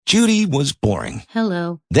Judy was boring.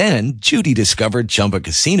 Hello. Then Judy discovered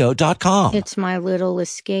ChumbaCasino.com. It's my little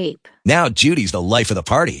escape. Now Judy's the life of the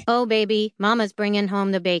party. Oh, baby, mama's bringing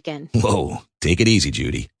home the bacon. Whoa, take it easy,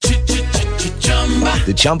 Judy.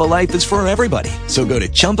 The Chumba life is for everybody. So go to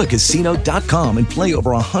ChumbaCasino.com and play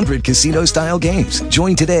over 100 casino-style games.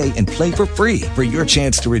 Join today and play for free for your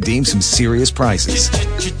chance to redeem some serious prizes.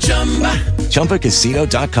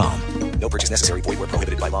 ChumbaCasino.com. No purchase necessary. Void where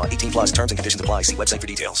prohibited by law. 18 plus terms and conditions apply. See website for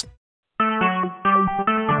details.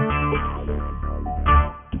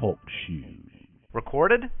 Talk shoes.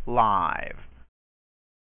 Recorded live.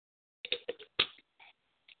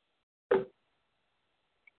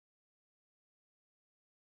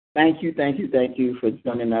 Thank you for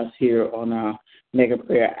joining us here on our Mega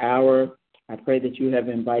Prayer Hour. I pray that you have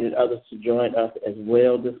invited others to join us as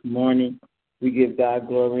well this morning. We give God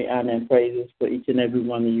glory, honor, and praises for each and every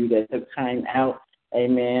one of you that took time out,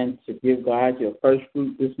 amen, to give God your first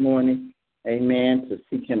fruit this morning, amen, to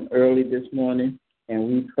seek him early this morning. And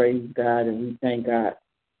we praise God and we thank God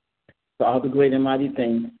for all the great and mighty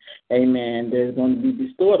things, amen, that is going to be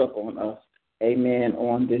bestowed upon us, amen,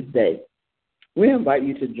 on this day. We invite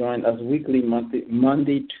you to join us weekly,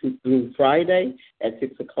 Monday through Friday at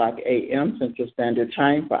 6 o'clock a.m. Central Standard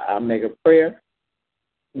Time for our mega prayer.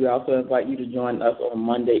 We also invite you to join us on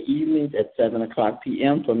Monday evenings at 7 o'clock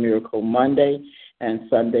p.m. for Miracle Monday and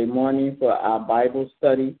Sunday morning for our Bible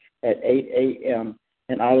study at 8 a.m.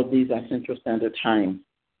 And all of these are Central Standard Time.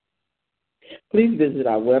 Please visit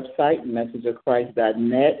our website,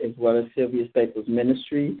 messageofchrist.net, as well as Sylvia Staples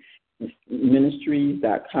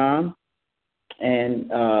Ministries.com. And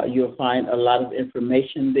you'll find a lot of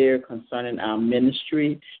information there concerning our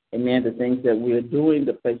ministry, amen, the things that we're doing,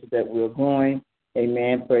 the places that we're going,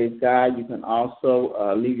 amen, praise God. You can also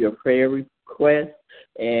leave your prayer request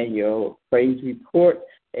and your praise report,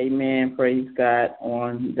 amen, praise God,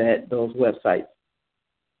 on those websites.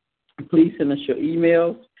 Please send us your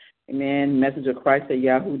emails, amen,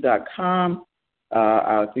 messageofchrist@yahoo.com.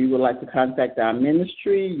 If you would like to contact our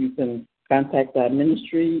ministry, you can contact our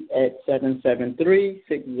ministry at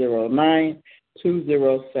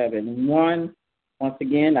 773-609-2071. Once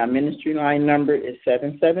again, our ministry line number is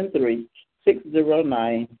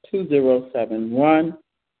 773-609-2071.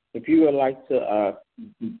 If you would like to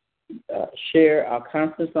share our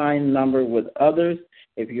conference line number with others,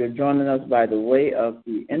 if you're joining us by the way of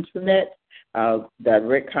the Internet, our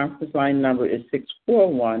direct conference line number is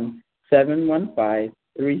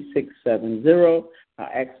 641-715-3670. Our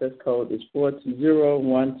access code is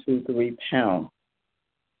 420123#.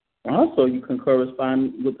 Also, you can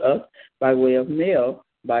correspond with us by way of mail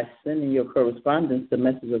by sending your correspondence to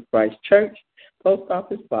Message of Christ Church, Post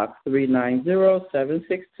Office Box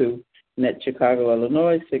 390762, Net Chicago,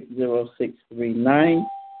 Illinois 60639.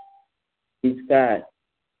 Please God.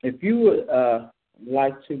 If you would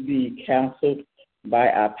like to be counseled by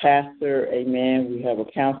our pastor, amen, we have a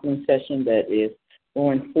counseling session that is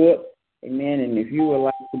going forth. Amen. And if you would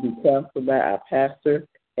like to be counseled by our pastor,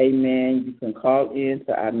 amen, you can call in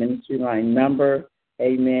to our ministry line number,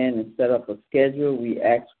 amen, and set up a schedule. We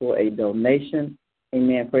ask for a donation,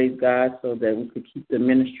 amen, praise God, so that we could keep the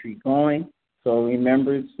ministry going. So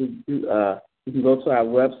remember to do, you can go to our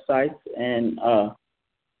website and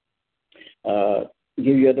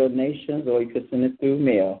give your donations, or you can send it through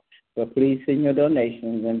mail. But please send your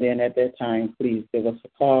donations, and then at that time, please give us a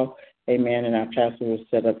call. Amen, and our pastor will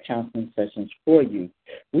set up counseling sessions for you.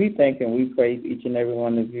 We thank and we praise each and every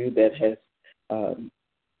one of you that has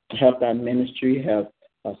helped our ministry, have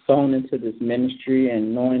sown into this ministry,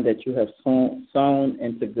 and knowing that you have sown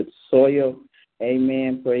into good soil.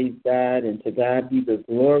 Amen, praise God, and to God be the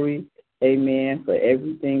glory. Amen, for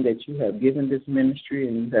everything that you have given this ministry,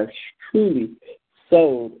 and you have truly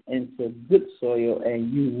sowed into good soil,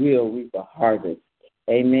 and you will reap a harvest.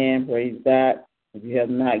 Amen, praise God. If you have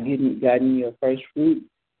not gotten your first fruit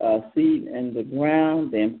seed in the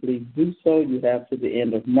ground, then please do so. You have to the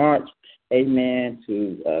end of March, amen,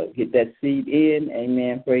 to get that seed in,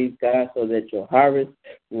 amen, praise God, so that your harvest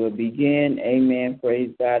will begin, amen,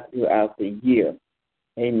 praise God, throughout the year.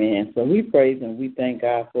 Amen. So we praise and we thank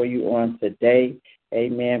God for you on today.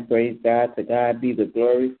 Amen. Praise God. To God be the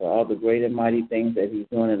glory for all the great and mighty things that he's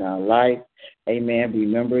doing in our life. Amen.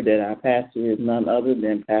 Remember that our pastor is none other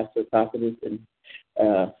than Pastor Prophetess and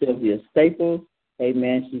Sylvia Staples.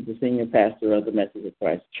 Amen. She's the senior pastor of the Message of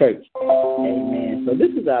Christ Church. Amen. So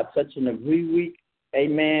this is our Touch and Agree week.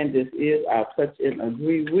 Amen. This is our Touch and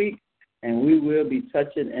Agree week, and we will be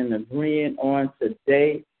touching and agreeing on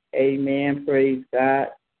today. Amen. Praise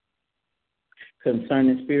God.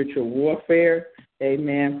 Concerning spiritual warfare.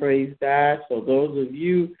 Amen. Praise God. So those of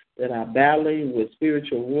you that are battling with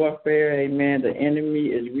spiritual warfare, amen, the enemy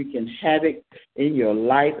is wreaking havoc in your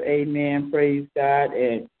life. Amen. Praise God.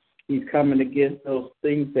 And he's coming against those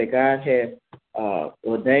things that God has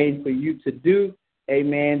ordained for you to do.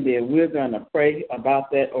 Amen. Then we're going to pray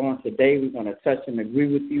about that on today. We're going to touch and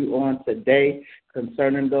agree with you on today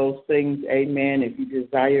concerning those things. Amen. If you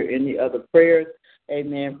desire any other prayers,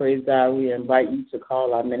 amen, praise God, we invite you to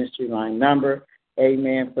call our ministry line number.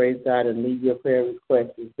 Amen, praise God, and leave your prayer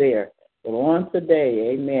requests there. But on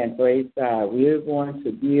today, amen, praise God, we're going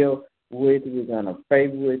to deal with, we're going to pray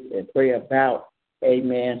with and pray about,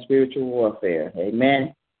 amen, spiritual warfare.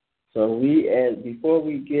 Amen. So before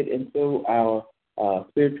we get into our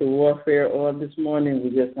spiritual warfare on this morning,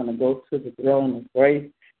 we're just going to go to the throne of grace,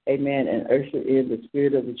 amen, and usher in the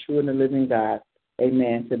spirit of the true and the living God,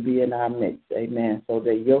 amen, to be in our midst, amen, so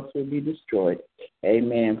that yokes will be destroyed,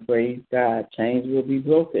 amen, praise God, chains will be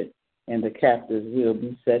broken, and the captives will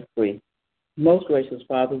be set free. Most gracious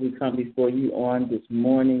Father, we come before you on this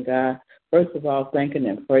morning, God. First of all, thanking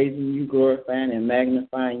and praising you, glorifying and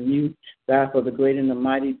magnifying you, God, for the great and the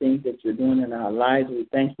mighty things that you're doing in our lives. We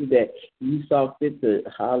thank you that you saw fit to,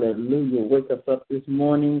 hallelujah, wake us up this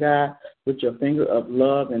morning, God, with your finger of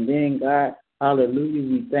love. And then, God, hallelujah,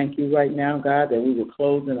 we thank you right now, God, that we were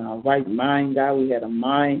clothed in our right mind, God. We had a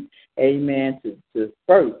mind, amen, to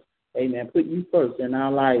first, amen, put you first in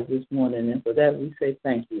our lives this morning. And for that, we say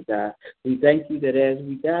thank you, God. We thank you that as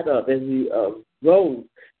we got up, as we rose,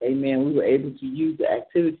 amen, we were able to use the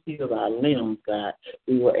activity of our limbs, God.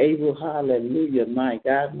 We were able, hallelujah, my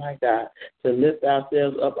God, to lift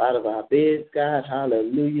ourselves up out of our beds, God,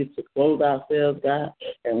 hallelujah, to clothe ourselves, God.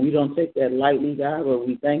 And we don't take that lightly, God, but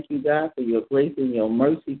we thank you, God, for your grace and your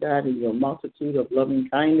mercy, God, and your multitude of loving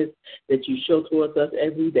kindness that you show towards us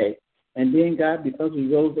every day. And then, God, because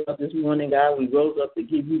we rose up this morning, God, we rose up to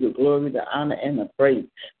give you the glory, the honor, and the praise.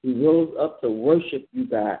 We rose up to worship you,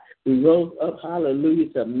 God. We rose up, hallelujah,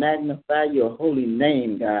 to magnify your holy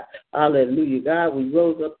name, God. Hallelujah, God. We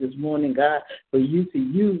rose up this morning, God, for you to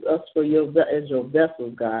use us as your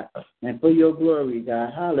vessels, God, and for your glory,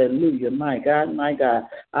 God. Hallelujah, my God, my God.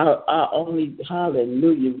 Our only,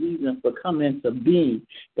 hallelujah, reason for coming to being,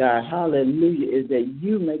 God, hallelujah, is that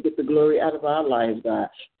you may get the glory out of our lives, God,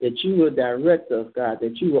 that you will direct us, God,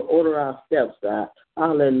 that you will order our steps, God.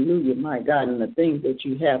 Hallelujah, my God, and the things that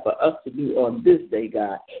you have for us to do on this day,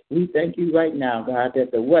 God. We thank you right now, God,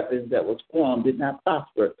 that the weapons that was formed did not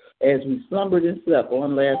prosper as we slumbered and slept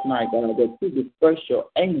on last night, God, that you dispersed your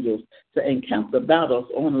angels to encamp about us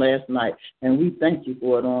on last night. And we thank you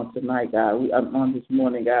for it on tonight, God. On this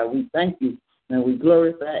morning, God. We thank you and we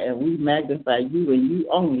glorify and we magnify you and you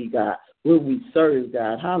only, God. Will we serve,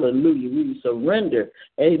 God? Hallelujah. We surrender,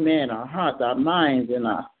 amen, our hearts, our minds, and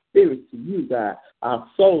our spirits to you, God. Our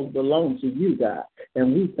souls belong to you, God.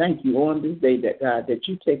 And we thank you on this day, that God, that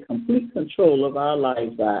you take complete control of our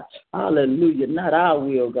lives, God. Hallelujah. Not our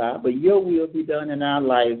will, God, but your will be done in our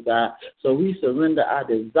lives, God. So we surrender our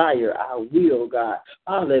desire, our will, God.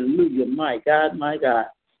 Hallelujah, my God, my God.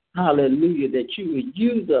 Hallelujah, that you would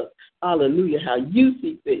use us, hallelujah, how you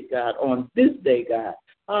see fit, God, on this day, God.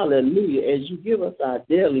 Hallelujah. As you give us our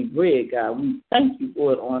daily bread, God, we thank you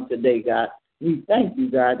for it on today, God. We thank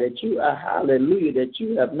you, God, that you are, hallelujah, that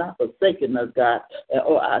you have not forsaken us, God,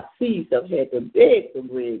 or our seeds have had to beg for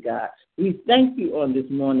bread, God. We thank you on this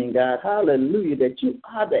morning, God, hallelujah, that you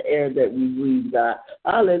are the air that we breathe, God.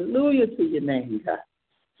 Hallelujah to your name, God.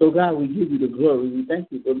 So, God, we give you the glory. We thank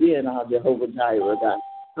you for being our Jehovah Jireh, God.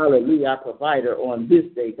 Hallelujah, our provider on this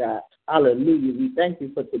day, God. Hallelujah. We thank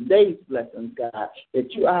you for today's blessings, God,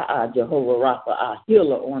 that you are our Jehovah Rapha, our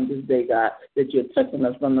healer on this day, God, that you're touching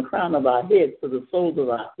us from the crown of our heads to the soles of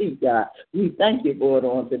our feet, God. We thank you for it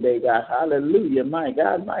on today, God. Hallelujah, my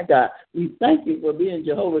God, my God. We thank you for being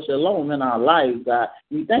Jehovah Shalom in our lives, God.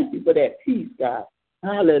 We thank you for that peace, God.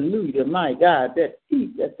 Hallelujah, my God, that peace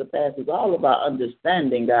that surpasses all of our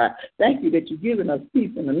understanding, God. Thank you that you've given us peace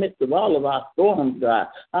in the midst of all of our storms, God.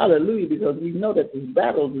 Hallelujah, because we know that this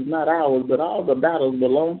battle is not ours, but all the battles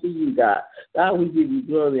belong to you, God. God, we give you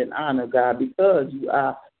glory and honor, God, because you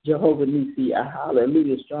are Jehovah Nissi,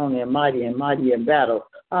 hallelujah, strong and mighty in battle.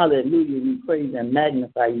 Hallelujah, we praise and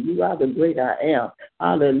magnify you. You are the great I am.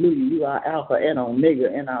 Hallelujah, you are Alpha and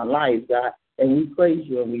Omega in our lives, God. And we praise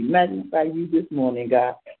you and we magnify you this morning,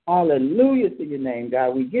 God. Hallelujah to your name, God.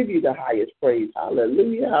 We give you the highest praise.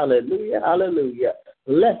 Hallelujah, hallelujah, hallelujah.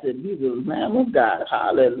 Blessed be the Lamb of God.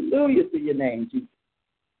 Hallelujah to your name, Jesus.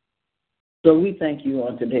 So we thank you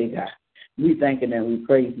on today, God. We thank you and we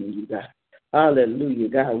praise you, God. Hallelujah,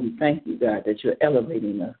 God. We thank you, God, that you're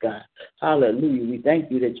elevating us, God. Hallelujah. We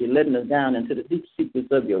thank you that you're letting us down into the deep secrets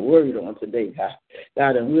of your word on today, God.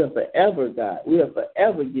 God, and we'll forever, God, we'll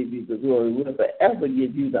forever give you the glory. We'll forever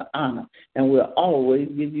give you the honor, and we'll always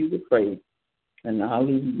give you the praise. And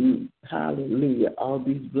hallelujah, all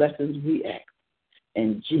these blessings we ask.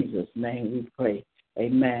 In Jesus' name we pray.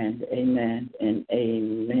 Amen, amen, and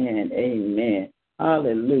amen, amen.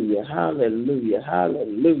 Hallelujah, hallelujah,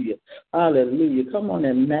 hallelujah, hallelujah. Come on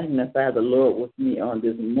and magnify the Lord with me on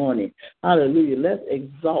this morning. Hallelujah. Let's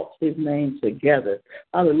exalt his name together.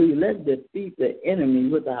 Hallelujah. Let's defeat the enemy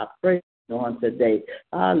with our praise on today.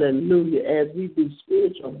 Hallelujah. As we do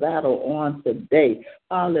spiritual battle on today.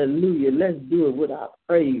 Hallelujah. Let's do it with our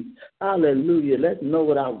praise. Hallelujah. Let's know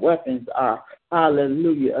what our weapons are.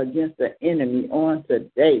 Hallelujah. Against the enemy on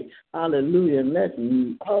today. Hallelujah. Let's,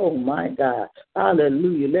 oh my God.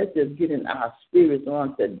 Hallelujah. Let's just get in our spirits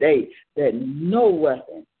on today that no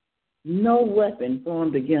weapon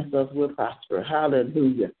formed against us will prosper.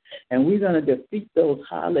 Hallelujah. And we're going to defeat those,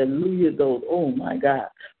 hallelujah, those, oh my God,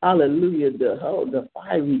 hallelujah, the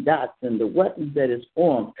fiery dots and the weapons that is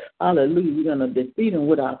formed. Hallelujah. We're going to defeat them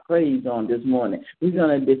with our praise on this morning. We're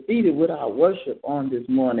going to defeat it with our worship on this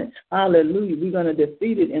morning. Hallelujah. We're going to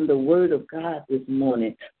defeat it in the word of God this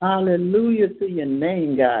morning. Hallelujah to your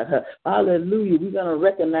name, God. Hallelujah. We're going to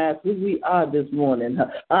recognize who we are this morning.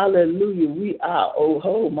 Hallelujah. We are,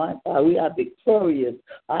 oh my God, we are victorious.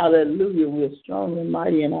 Hallelujah. We're strong and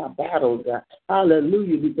mighty in our battles, God.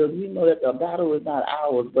 Hallelujah, because we know that the battle is not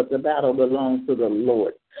ours, but the battle belongs to the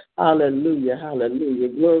Lord. Hallelujah, hallelujah.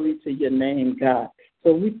 Glory to your name, God.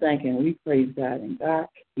 So we thank and we praise God. And God,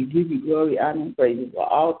 we give you glory, honor, and praise for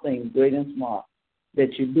all things great and small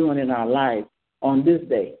that you're doing in our lives on this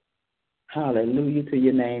day. Hallelujah to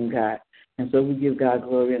your name, God. And so we give God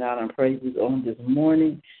glory and honor and praises on this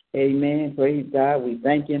morning. Amen. Praise God. We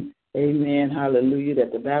thank him. Amen. Hallelujah.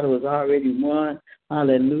 That the battle is already won.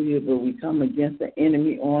 Hallelujah. But we come against the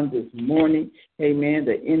enemy on this morning. Amen.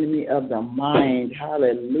 The enemy of the mind.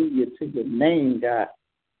 Hallelujah to your name, God.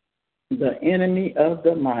 The enemy of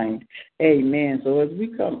the mind. Amen. So as we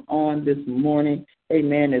come on this morning,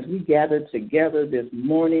 amen, as we gather together this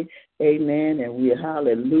morning, amen, and we're,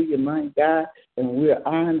 hallelujah, my God, and we're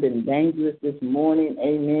armed and dangerous this morning,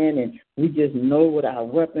 amen, and we just know what our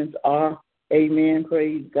weapons are. Amen.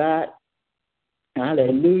 Praise God.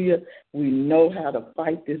 Hallelujah. We know how to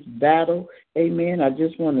fight this battle. Amen. I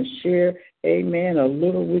just want to share, amen, a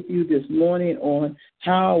little with you this morning on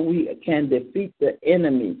how we can defeat the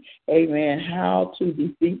enemy. Amen. How to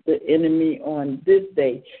defeat the enemy on this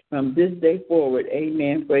day, from this day forward.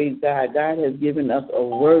 Amen. Praise God. God has given us a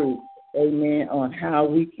word. Amen, on how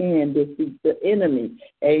we can defeat the enemy.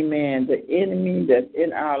 Amen. The enemy that's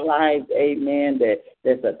in our lives, amen,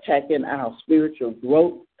 that's attacking our spiritual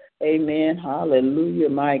growth. Amen. Hallelujah,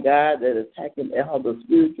 my God, that attacking all the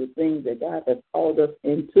spiritual things that God has called us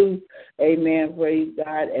into. Amen. Praise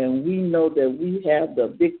God. And we know that we have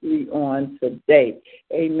the victory on today.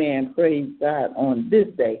 Amen. Praise God on this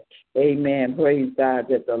day. Amen. Praise God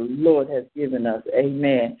that the Lord has given us.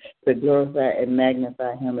 Amen. To glorify and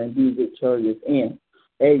magnify him and be victorious in.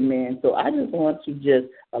 Amen. So I just want to just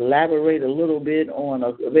elaborate a little bit on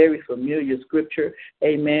a very familiar scripture,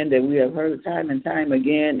 amen, that we have heard time and time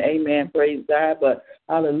again. Amen. Praise God. But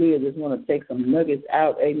hallelujah, just want to take some nuggets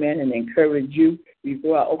out, amen, and encourage you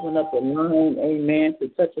before I open up the line, amen, to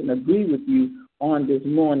touch and agree with you on this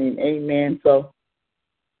morning. Amen. So,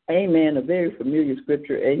 amen, a very familiar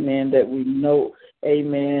scripture, amen, that we know,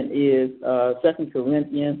 amen, is 2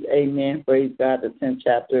 Corinthians, amen, praise God, the 10th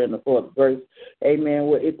chapter and the 4th verse, amen,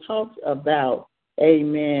 where it talks about,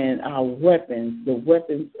 amen, our weapons, the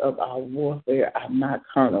weapons of our warfare are not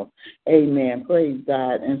carnal, amen, praise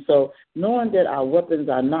God. And so knowing that our weapons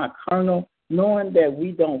are not carnal, knowing that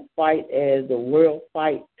we don't fight as the world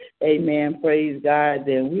fights, amen, praise God,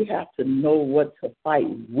 then we have to know what to fight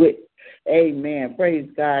with. Amen. Praise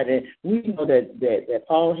God. And we know that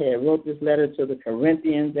Paul had wrote this letter to the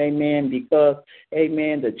Corinthians, amen, because,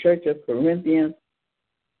 amen, the church of Corinthians,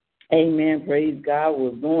 amen, praise God,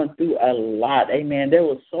 was going through a lot. Amen. There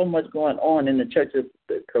was so much going on in the church of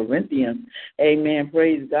the Corinthians. Amen.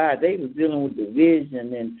 Praise God. They was dealing with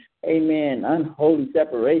division and, amen, unholy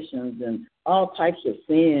separations and all types of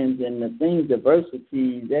sins and the things,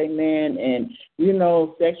 diversities, amen, and,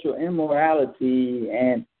 sexual immorality,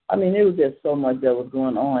 and I mean, it was just so much that was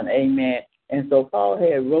going on, amen. And so Paul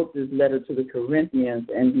had wrote this letter to the Corinthians,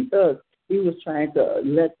 and because he was trying to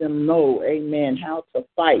let them know, amen, how to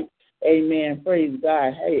fight, amen, praise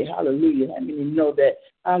God, hey, hallelujah. I mean, you know that,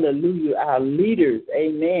 hallelujah, our leaders,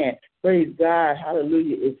 amen, praise God,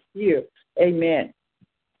 hallelujah, is here, amen,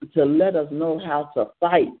 to let us know how to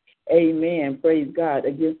fight, amen, praise God,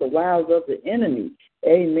 against the wiles of the enemy,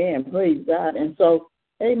 amen, praise God. And so,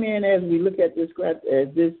 amen, as we look at this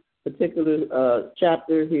particular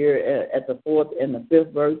chapter here at the 4th and the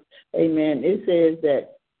 5th verse, amen, it says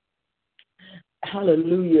that,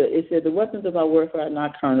 hallelujah, it said the weapons of our warfare are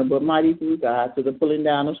not carnal, but mighty through God to the pulling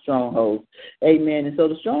down of strongholds. Amen. And so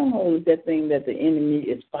the stronghold is that thing that the enemy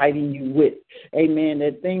is fighting you with. Amen.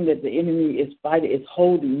 That thing that the enemy is fighting, is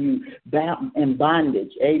holding you bound in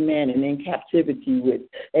bondage. Amen. And in captivity with.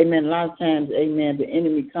 Amen. A lot of times, amen, the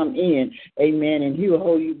enemy come in, amen, and he will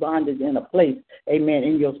hold you bondage in a place, amen,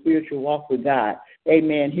 in your spiritual walk with God.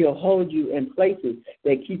 Amen. He'll hold you in places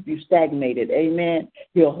that keep you stagnated. Amen.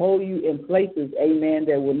 He'll hold you in places, amen,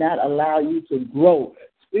 that will not allow you to grow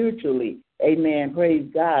spiritually. Amen. Praise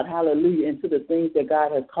God. Hallelujah. Into the things that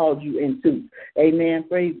God has called you into. Amen.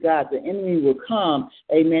 Praise God. The enemy will come,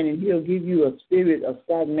 amen, and he'll give you a spirit of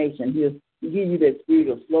stagnation. He'll give you that spirit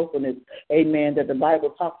of slothfulness, amen, that the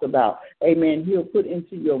Bible talks about. Amen. He'll put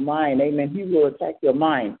into your mind. Amen. He will attack your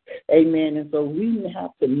mind. Amen. And so we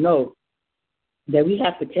have to know that we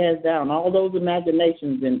have to cast down all those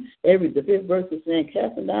imaginations, and the 5th verse is saying,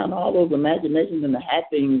 casting down all those imaginations and the high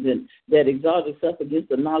things and that exalt itself against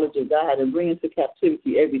the knowledge of God, and bring into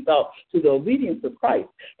captivity every thought to the obedience of Christ.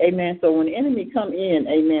 Amen. So when the enemy come in,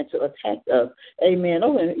 amen, to attack us, amen,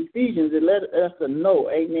 over in Ephesians, it let us know,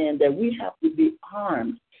 amen, that we have to be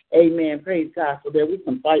armed, amen, praise God, so that we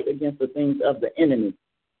can fight against the things of the enemy.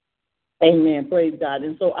 Amen. Praise God.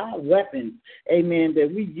 And so our weapons, amen,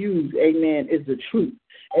 that we use, amen, is the truth.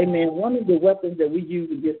 Amen. One of the weapons that we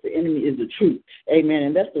use against the enemy is the truth. Amen.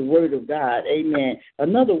 And that's the word of God. Amen.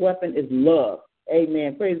 Another weapon is love.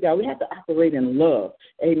 Amen. Praise God. We have to operate in love.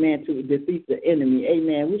 Amen. To defeat the enemy.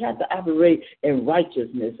 Amen. We have to operate in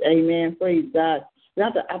righteousness. Amen. Praise God. We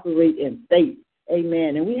have to operate in faith.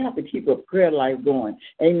 Amen. And we have to keep a prayer life going.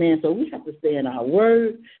 Amen. So we have to stay in our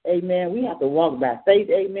word. Amen. We have to walk by faith.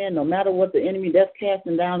 Amen. No matter what the enemy that's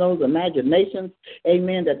casting down those imaginations,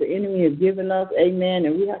 amen, that the enemy is giving us. Amen.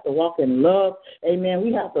 And we have to walk in love. Amen.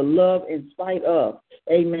 We have to love in spite of.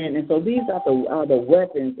 Amen. And so these are the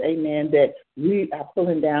weapons, amen, that we are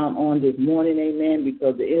pulling down on this morning, amen,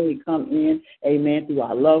 because the enemy come in, amen, through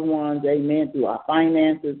our loved ones, amen, through our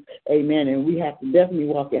finances, amen, and we have to definitely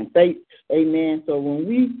walk in faith, amen. So when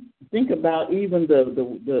we think about even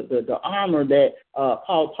the armor that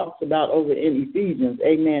Paul talks about over in Ephesians,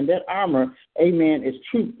 amen, that armor, amen, is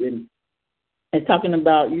truth. And talking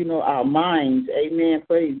about, our minds, amen,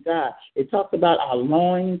 praise God. It talks about our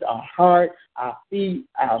loins, our heart, our feet,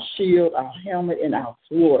 our shield, our helmet, and our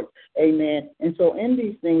sword, amen. And so in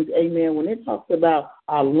these things, amen, when it talks about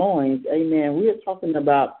our loins, amen, we're talking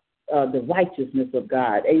about the righteousness of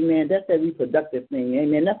God, amen. That's that reproductive thing,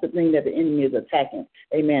 amen. That's the thing that the enemy is attacking,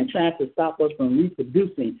 amen, trying to stop us from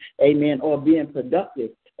reproducing, amen, or being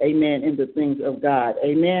productive, amen, in the things of God,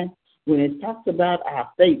 amen. When it talks about our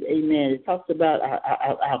faith, amen, it talks about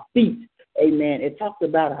our feet, amen. It talks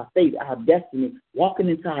about our faith, our destiny, walking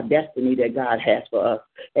into our destiny that God has for us,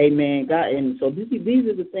 amen. God, and so these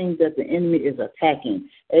are the things that the enemy is attacking,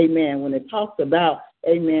 amen. When it talks about,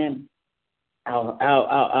 amen,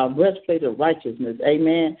 our breastplate of righteousness,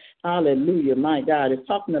 amen, hallelujah, my God, it's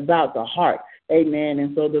talking about the heart, amen.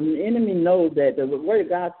 And so the enemy knows that the word of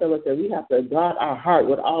God tells us that we have to guard our heart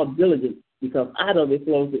with all diligence, because out of it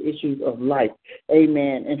flows the issues of life.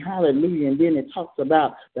 Amen. And hallelujah. And then it talks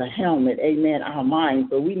about the helmet. Amen. Our mind.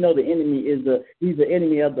 So we know the enemy he's the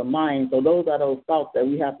enemy of the mind. So those are those thoughts that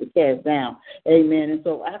we have to cast down. Amen. And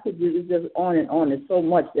so I could do just on and on. It's so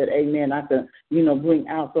much that, amen, I could, bring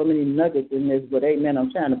out so many nuggets in this. But, amen,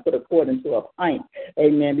 I'm trying to put a cord into a pint.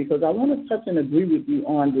 Amen. Because I want to touch and agree with you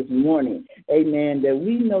on this morning. Amen. That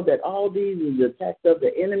we know that all these is the attacks of the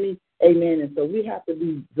enemy. Amen. And so we have to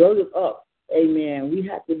be girded up. Amen. We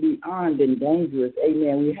have to be armed and dangerous.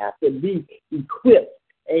 Amen. We have to be equipped.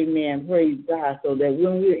 Amen. Praise God. So that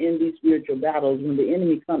when we're in these spiritual battles, when the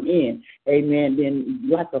enemy come in, amen, then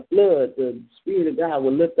like a flood, the Spirit of God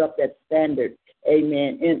will lift up that standard,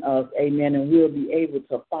 amen, in us. Amen. And we'll be able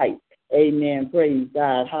to fight. Amen. Praise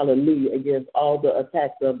God. Hallelujah. Against all the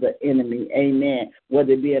attacks of the enemy. Amen.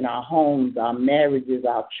 Whether it be in our homes, our marriages,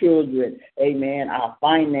 our children. Amen. Our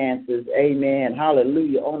finances. Amen.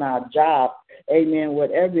 Hallelujah. On our jobs. Amen.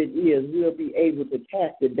 Whatever it is, we'll be able to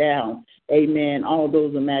cast it down. Amen. All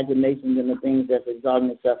those imaginations and the things that's exalting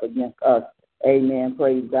itself against us. Amen.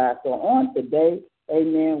 Praise God. So on today,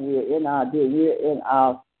 amen, we're in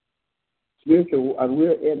our spiritual,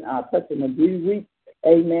 we're in our touch and agree week.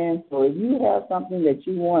 Amen. So if you have something that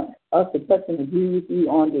you want us to touch and agree with you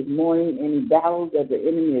on this morning, any battles that the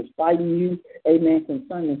enemy is fighting you, amen,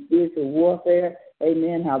 concerning spiritual warfare,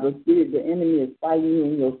 amen, how the enemy is fighting you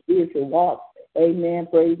in your spiritual walk, amen,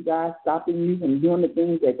 praise God, stopping you from doing the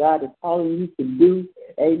things that God is calling you to do,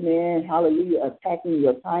 amen, hallelujah, attacking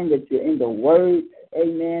your time that you're in the Word,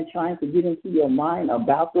 amen, trying to get into your mind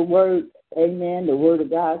about the Word, amen, the Word of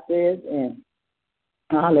God says, and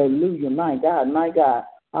hallelujah, my God,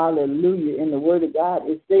 hallelujah, in the Word of God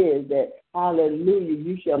it says that, hallelujah,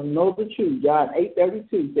 you shall know the truth. John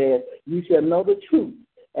 8:32 says, you shall know the truth,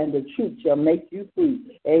 and the truth shall make you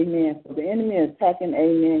free. Amen. So the enemy is attacking,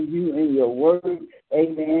 amen, you in your word,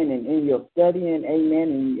 amen, and in your studying, amen,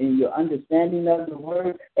 and in your understanding of the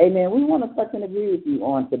word. Amen. We want to touch and agree with you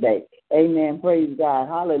on today. Amen. Praise God.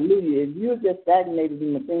 Hallelujah. If you're just stagnated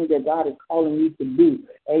in the things that God is calling you to do,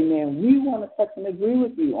 amen, we want to touch and agree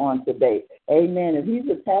with you on today. Amen. If he's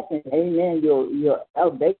attacking, amen, your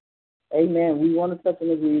elevation, amen, we want to touch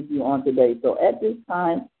and agree with you on today. So at this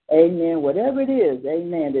time, amen, whatever it is,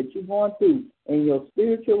 amen, that you're going through in your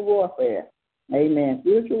spiritual warfare, amen,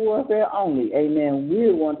 spiritual warfare only, amen,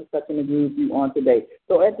 we want to touch and agree with you on today.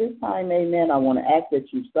 So at this time, amen, I want to ask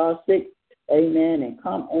that you star 6, amen, and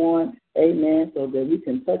come on, amen, so that we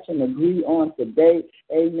can touch and agree on today,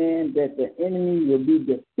 amen, that the enemy will be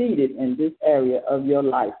defeated in this area of your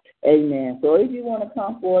life, amen. So if you want to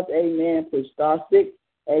come forth, amen, push star 6,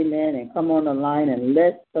 amen, and come on the line and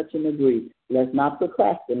let's touch and agree. Let's not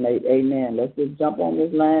procrastinate, amen. Let's just jump on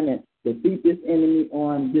this line and defeat this enemy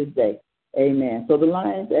on this day, amen. So the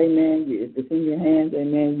lines, amen, if it's in your hands,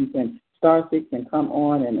 amen, you can star 6 and come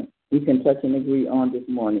on and we can touch and agree on this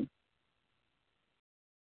morning.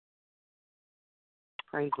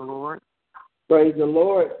 Praise the Lord. Praise the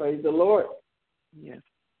Lord. Praise the Lord. Yes.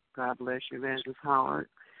 God bless you, Evangelist Howard.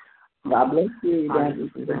 God bless you,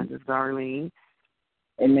 Evangelist Darlene.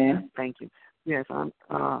 Amen. Thank you. Yes, I'm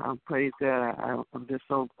praise God. I'm just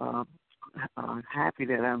so happy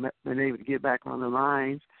that I've been able to get back on the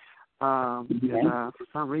lines. Because for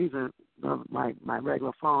some reason, my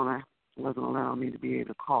regular phone wasn't allowing me to be able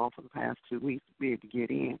to call for the past 2 weeks to be able to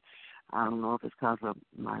get in. I don't know if it's because of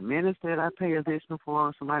my minutes that I pay additional for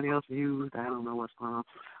or somebody else used. I don't know what's going on.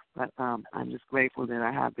 But I'm just grateful that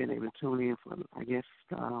I have been able to tune in for, I guess,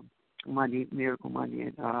 Monday, Miracle Monday,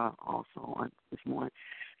 and also on this morning.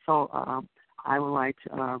 So I would like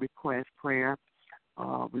to request prayer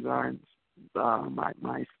regarding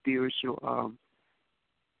my spiritual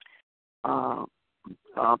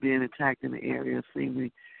being attacked in the area.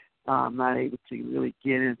 Seemingly I'm not able to really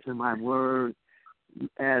get into my word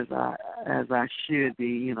as I should be.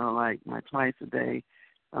 You know, like my twice a day.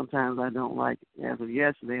 Sometimes I don't like. As of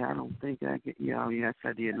yesterday, I don't think I get. You know, yes,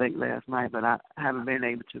 I did late last night, but I haven't been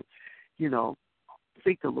able to, you know,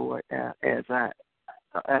 seek the Lord as I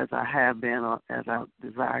have been or as I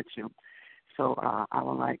desire to. So I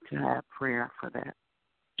would like to have prayer for that.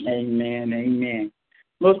 Amen. Amen.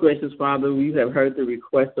 Most gracious Father, we have heard the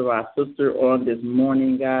request of our sister on this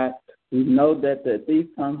morning, God. We know that the thief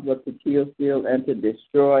comes but to kill, steal, and to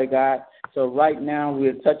destroy, God. So right now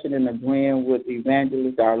we're touching and agreeing with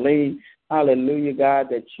Evangelist Darlene. Hallelujah, God,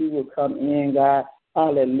 that you will come in, God.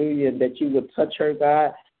 Hallelujah, that you will touch her,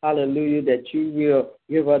 God. Hallelujah, that you will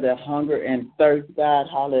give her the hunger and thirst, God.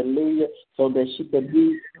 Hallelujah, so that she could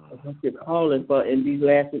be what you're calling for in these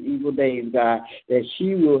last and evil days, God. That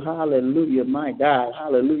she will, hallelujah, my God,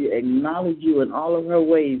 hallelujah, acknowledge you in all of her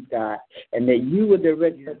ways, God. And that you will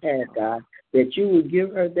direct her path, God. That you will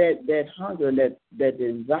give her that hunger, that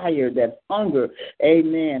desire, that hunger,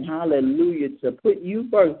 amen, hallelujah, to put you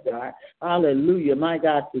first, God. Hallelujah, my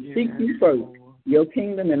God, to seek you first. Your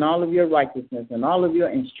kingdom and all of your righteousness and all of your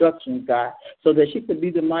instructions, God, so that she could be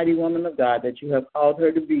the mighty woman of God that you have called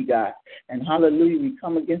her to be, God. And hallelujah, we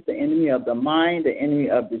come against the enemy of the mind, the enemy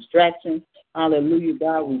of distraction. Hallelujah,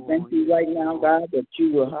 God, we thank you right now, God, that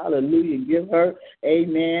you will, hallelujah, give her,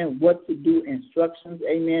 amen, what to do, instructions,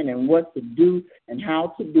 amen, and what to do and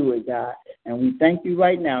how to do it, God. And we thank you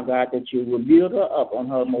right now, God, that you will build her up on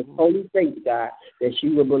her most holy faith, God, that she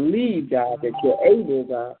will believe, God, that you're able,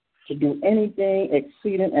 God, to do anything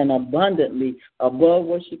exceeding and abundantly above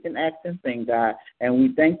what she can ask and think, God. And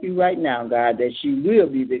we thank you right now, God, that she will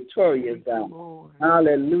be victorious, God.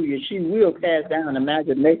 Hallelujah. She will cast down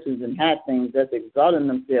imaginations and high things that's exalting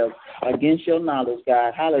themselves against your knowledge,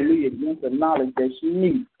 God. Hallelujah. Against the knowledge that she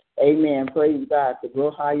needs. Amen. Praise God, to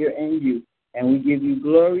grow higher in you. And we give you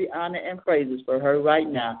glory, honor, and praises for her right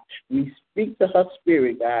now. We speak to her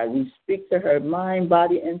spirit, God. We speak to her mind,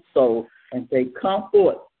 body, and soul and say, come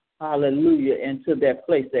forth. hallelujah, into that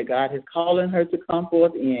place that God is calling her to come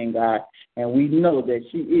forth in, God. And we know that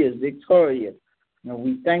she is victorious. And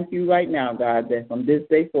we thank you right now, God, that from this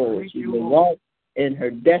day forward, she will walk in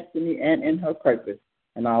her destiny and in her purpose.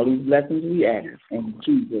 And all these blessings we ask. In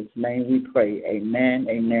Jesus' name we pray. Amen,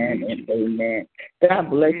 amen, and amen. God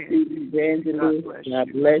bless you, Evangelist.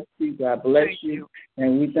 God bless you. God bless you.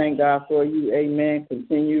 And we thank God for you. Amen.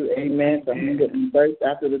 Continue, amen, to hunger and thirst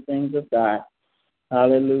after the things of God.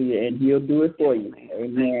 Hallelujah. And He'll do it for you.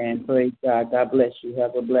 Amen. Praise God. God bless you.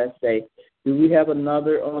 Have a blessed day. Do we have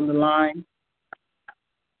another on the line?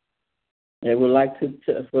 They would like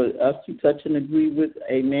for us to touch and agree with,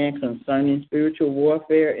 amen, concerning spiritual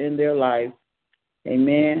warfare in their lives.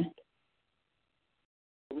 Amen.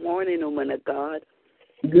 Good morning, woman of God.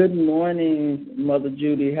 Good morning, Mother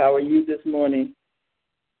Judy. How are you this morning?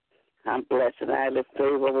 I'm blessed and I have a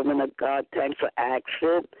favor, woman of God. Thanks for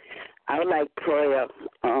asking. I would like prayer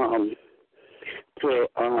to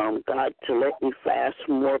God to let me fast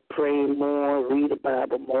more, pray more, read the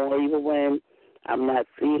Bible more, even when I'm not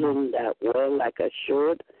feeling that well like I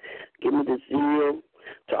should. Give me the zeal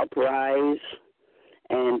to uprise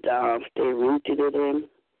and stay rooted in Him.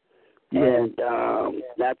 And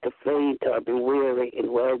not to faint or be weary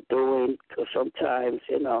in well-doing, because sometimes,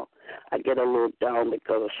 I get a little down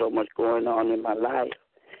because of so much going on in my life.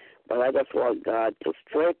 But I just want God to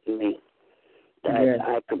strengthen me that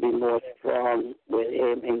I could be more strong with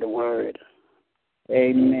Him in the Word.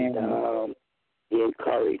 Amen. And be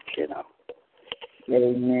encouraged,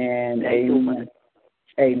 Amen. Amen.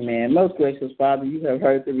 Amen. Most gracious Father, you have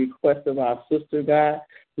heard the request of our sister, God.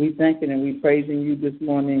 We thank you and we praising you this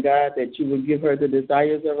morning, God, that you will give her the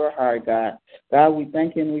desires of her heart, God. God, we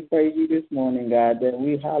thank you and we praise you this morning, God, that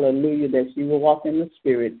we, hallelujah, that she will walk in the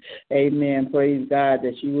Spirit. Amen. Praise God,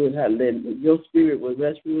 that she will have, that your Spirit will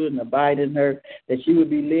rest, rule, and abide in her, that she will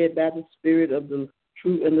be led by the Spirit of the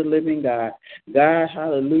true and the living God. God,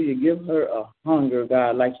 hallelujah, give her a hunger,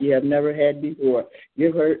 God, like she have never had before.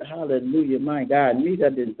 Give her, hallelujah, my God, meet her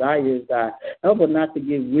desires, God. Help her not to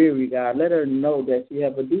get weary, God. Let her know that she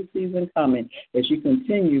have a due season coming, that she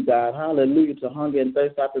continue, God, hallelujah, to hunger and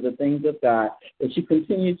thirst after the things of God, that she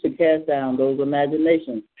continue to cast down those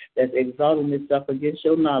imaginations that's exalting itself against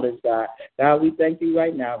your knowledge, God. God, we thank you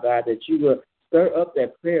right now, God, that you will stir up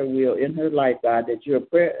that prayer wheel in her life, God, that you'll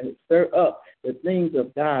stir up the things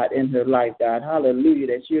of God in her life, God. Hallelujah,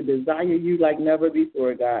 that she'll desire you like never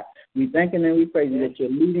before, God. We thank and we praise you that you're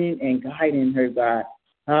leading and guiding her, God.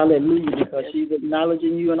 Hallelujah, because she's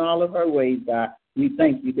acknowledging you in all of her ways, God. We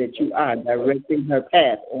thank you that you are directing her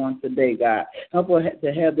path on today, God. Help her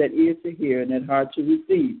to have that ear to hear and that heart to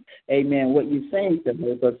receive, amen, what you're saying to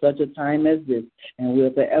her for such a time as this. And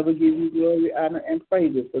we'll forever give you glory, honor, and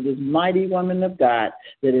praises for this mighty woman of God,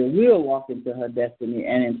 that it will walk into her destiny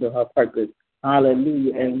and into her purpose.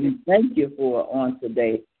 Hallelujah. And we thank you for it on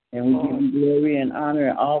today. And we give you glory and honor,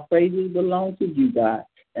 and all praises belong to you, God.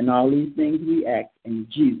 And all these things we ask in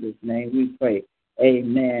Jesus' name we pray.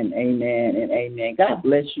 Amen, amen, and amen. God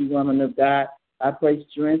bless you, woman of God. I pray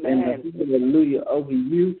strength and hallelujah over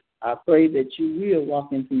you. I pray that you will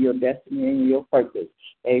walk into your destiny and your purpose.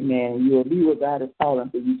 Amen. You will be what God is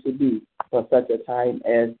calling for you to be for such a time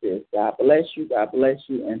as this. God bless you,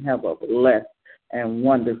 and have a blessed and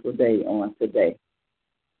wonderful day on today.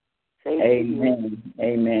 Amen.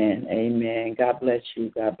 Amen. Amen. God bless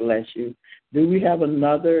you. God bless you. Do we have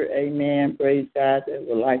another, amen, praise God, that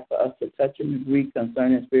would like for us to touch and agree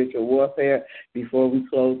concerning spiritual warfare before we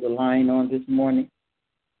close the line on this morning?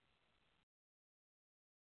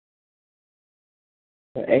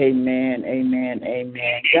 Amen. Amen.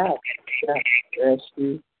 Amen. God bless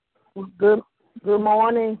you. Good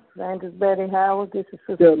morning, Evangelist Betty Howard. This is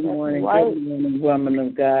Sister Good morning. White. Good morning, woman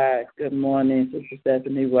of God. Good morning, Sister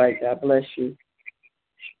Stephanie White. God bless you.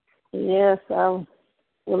 Yes, I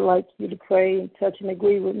would like you to pray, touch and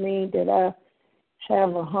agree with me that I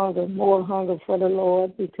have a hunger, more hunger for the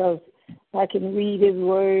Lord, because I can read His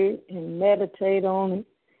Word and meditate on it,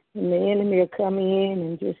 and the enemy will come in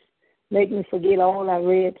and just make me forget all I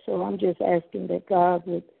read. So I'm just asking that God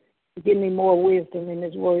would give me more wisdom in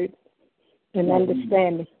His Word and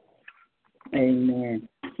understanding. Amen.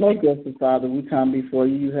 Most gracious Father, we come before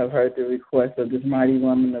you. You have heard the request of this mighty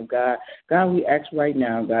woman of God. God, we ask right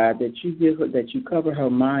now, God, that you give her, that you cover her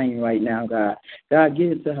mind right now, God. God,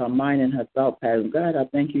 give it to her mind and her thought pattern. God, I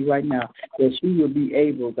thank you right now that she will be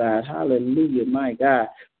able, God, hallelujah, my God,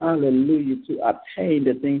 hallelujah, to obtain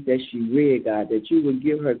the things that she read, God, that you will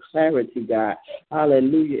give her clarity, God,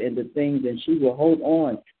 hallelujah, in the things, and she will hold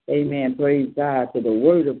on Amen. Praise God, to the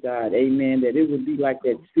word of God. Amen. That it would be like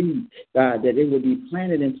that seed, God, that it would be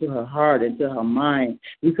planted into her heart, into her mind.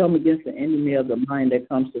 We come against the enemy of the mind that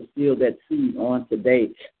comes to steal that seed on today.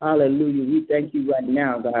 Hallelujah. We thank you right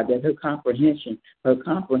now, God, that her comprehension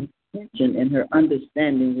and her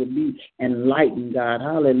understanding will be enlightened, God.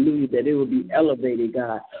 Hallelujah. That it will be elevated,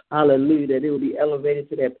 God. Hallelujah. That it will be elevated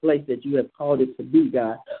to that place that you have called it to be,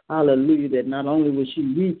 God. Hallelujah. That not only will she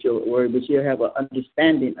read your word, but she'll have an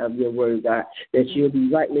understanding of your word, God. That she'll be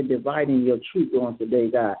rightly dividing your truth on today,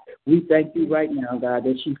 God. We thank you right now, God,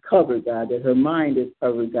 that she's covered, God, that her mind is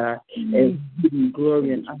covered, God, and give you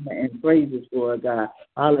glory and honor and praises for her, God.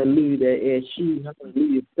 Hallelujah. That as she,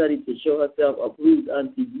 hallelujah, studied to show herself approved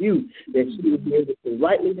unto you, that she will be able to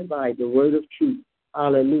rightly divide the word of truth.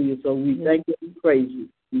 Hallelujah. So we thank you and praise you.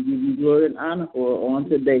 We give you glory and honor for her on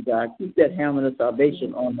today, God. Keep that helmet of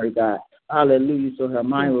salvation on her, God. Hallelujah. So her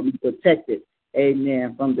mind will be protected.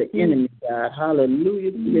 Amen. From the enemy, God.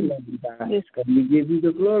 Hallelujah to your name, God. And we give you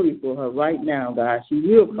the glory for her right now, God. She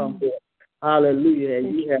will come forth. Hallelujah.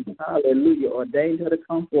 And you have, hallelujah, ordained her to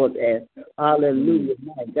come forth as, hallelujah,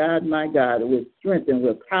 my God, with strength and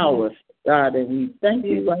with power, God. And we thank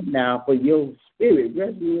you right now for your spirit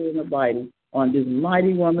resting and abiding on this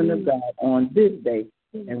mighty woman of God on this day.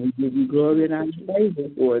 And we give you glory and honor and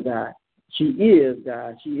praise for her, God. She is,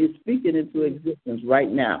 God. She is speaking into existence right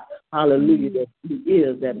now. Hallelujah. That she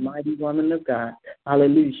is that mighty woman of God.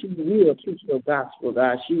 Hallelujah. She will preach your gospel,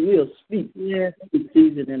 God. She will speak in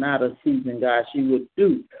season and out of season, God. She will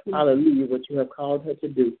do, hallelujah, what you have called her to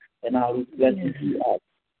do. And all these blessings you ask.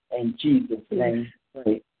 In Jesus' name,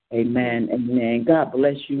 pray. Amen. Amen. God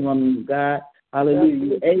bless you, woman of God.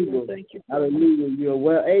 Hallelujah. You're able. Thank you. Hallelujah. You're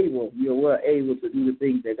well able. You're well able to do the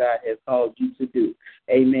things that God has called you to do.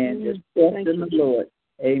 Amen. Just trust in the Lord.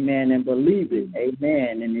 Amen. And believe it.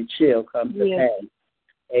 Amen. And it shall come to pass.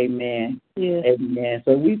 Amen. Amen.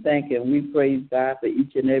 So we thank and we praise God for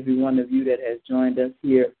each and every one of you that has joined us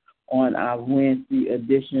here on our Wednesday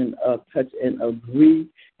edition of Touch and Agree.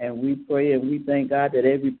 And we pray and we thank God that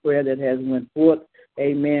every prayer that has went forth,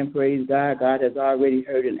 amen, praise God, God has already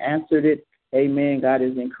heard and answered it. Amen. God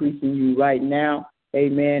is increasing you right now.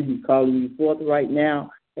 Amen. He's calling you forth right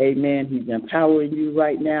now. Amen. He's empowering you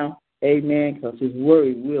right now. Amen. Because his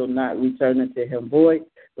word will not return unto him void,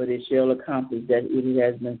 but it shall accomplish that it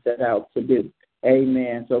has been set out to do.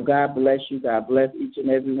 Amen. So God bless you. God bless each and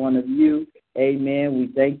every one of you. Amen. We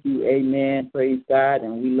thank you. Amen. Praise God.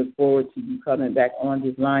 And we look forward to you coming back on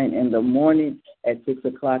this line in the morning at 6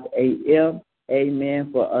 o'clock a.m. Amen.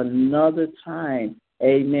 For another time.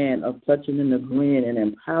 Amen. Of touching and agreeing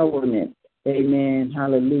and empowerment. Amen.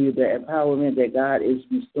 Hallelujah. The empowerment that God is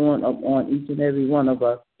bestowing upon each and every one of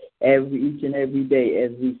us each and every day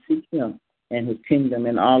as we seek him and his kingdom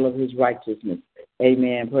and all of his righteousness.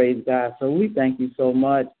 Amen. Praise God. So we thank you so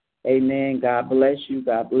much. Amen. God bless you.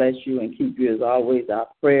 God bless you and keep you as always our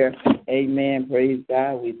prayer. Amen. Praise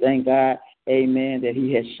God. We thank God. Amen. That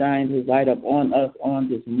he has shined his light up on us on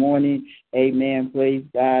this morning. Amen. Praise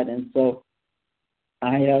God. And so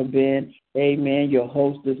I have been, amen, your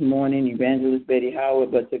host this morning, Evangelist Betty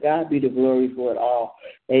Howard, but to God be the glory for it all.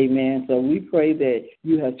 Amen. So we pray that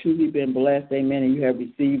you have truly been blessed, amen, and you have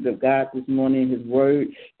received of God this morning his word,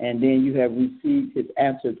 and then you have received his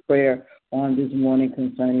answered prayer on this morning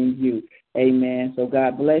concerning you. Amen. So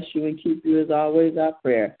God bless you and keep you as always our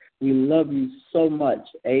prayer. We love you so much.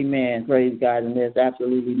 Amen. Praise God. And there's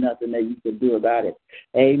absolutely nothing that you can do about it.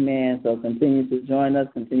 Amen. So continue to join us.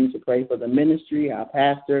 Continue to pray for the ministry, our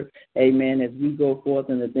pastor. Amen. As we go forth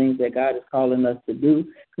in the things that God is calling us to do,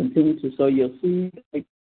 continue to sow your seed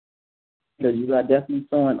because you are definitely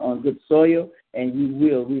sowing on good soil and you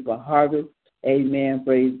will reap a harvest. Amen.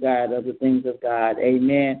 Praise God of the things of God.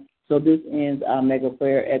 Amen. So this ends our mega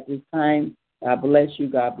prayer at this time. God bless you.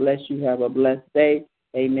 God bless you. Have a blessed day.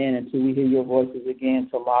 Amen. Until we hear your voices again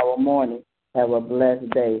tomorrow morning, have a blessed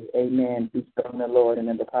day. Amen. Be strong in the Lord and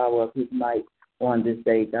in the power of his might on this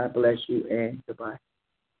day. God bless you and goodbye.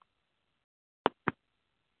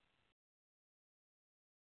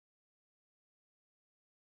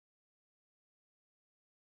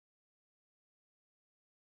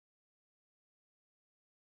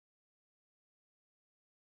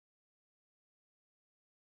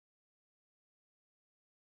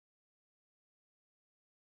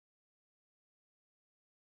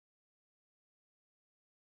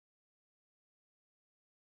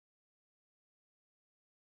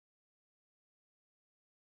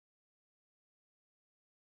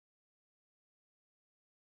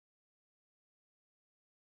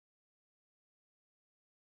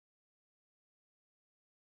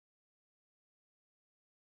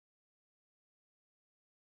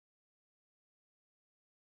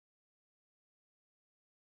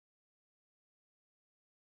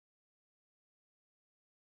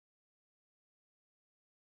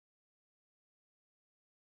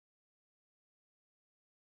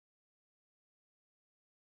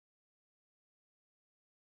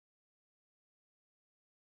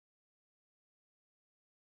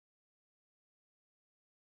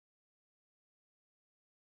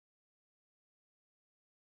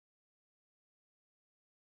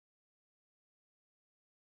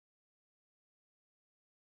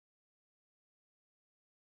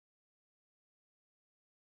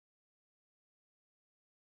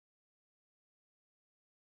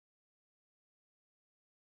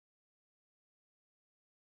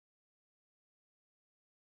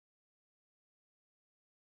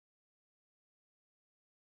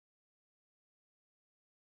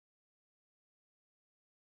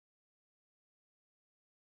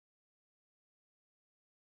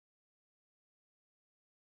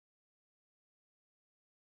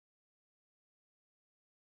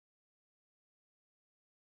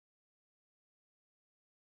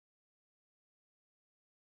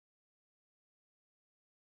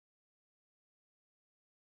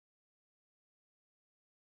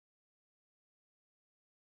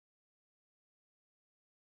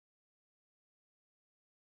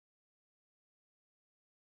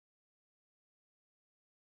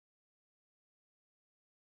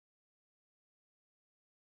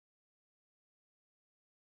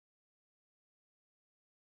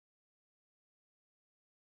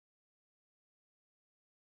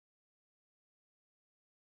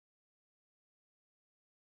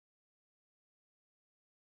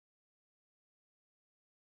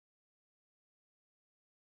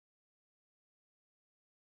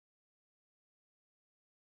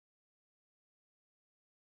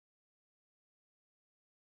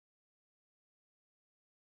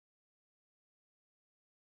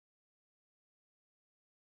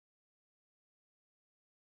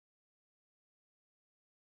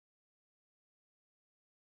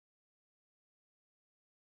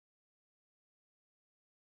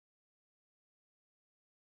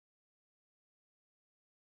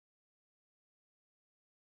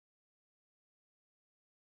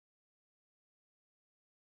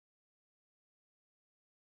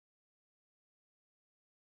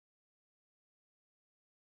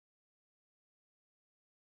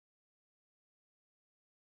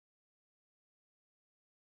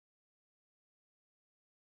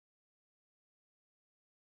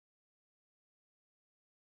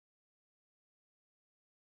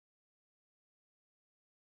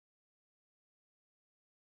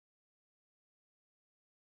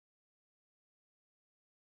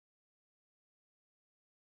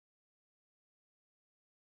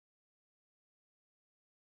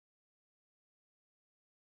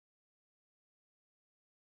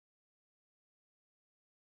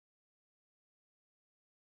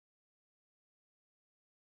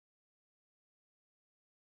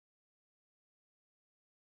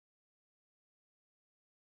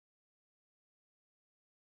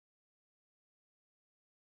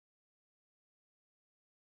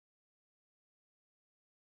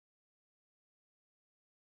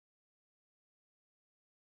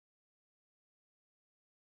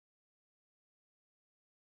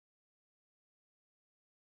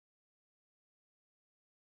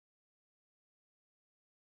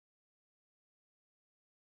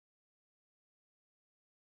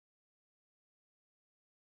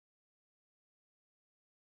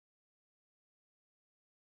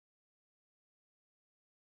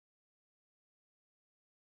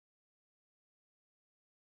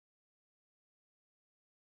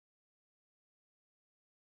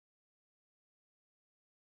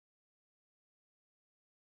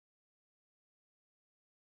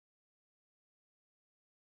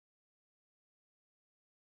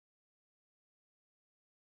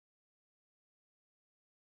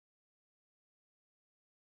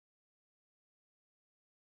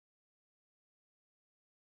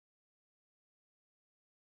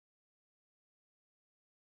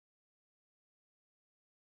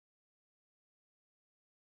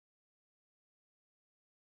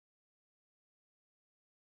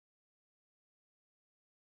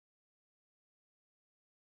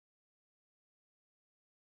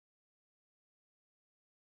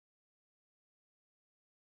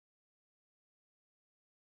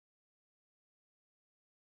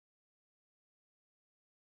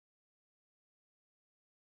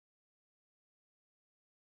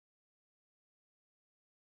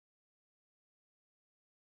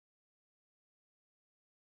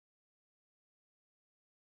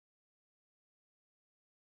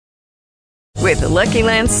 With the Lucky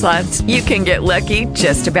Land Slots, you can get lucky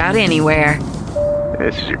just about anywhere.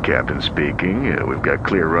 This is your captain speaking. We've got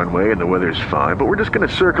clear runway and the weather's fine, but we're just going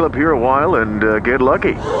to circle up here a while and get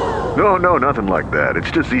lucky. No, nothing like that.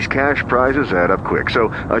 It's just these cash prizes add up quick. So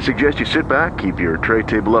I suggest you sit back, keep your tray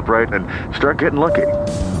table upright, and start getting lucky.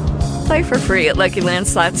 Play for free at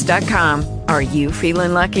LuckyLandSlots.com. Are you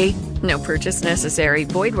feeling lucky? No purchase necessary.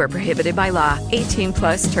 Void where prohibited by law.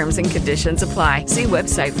 18+ terms and conditions apply. See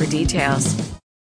website for details.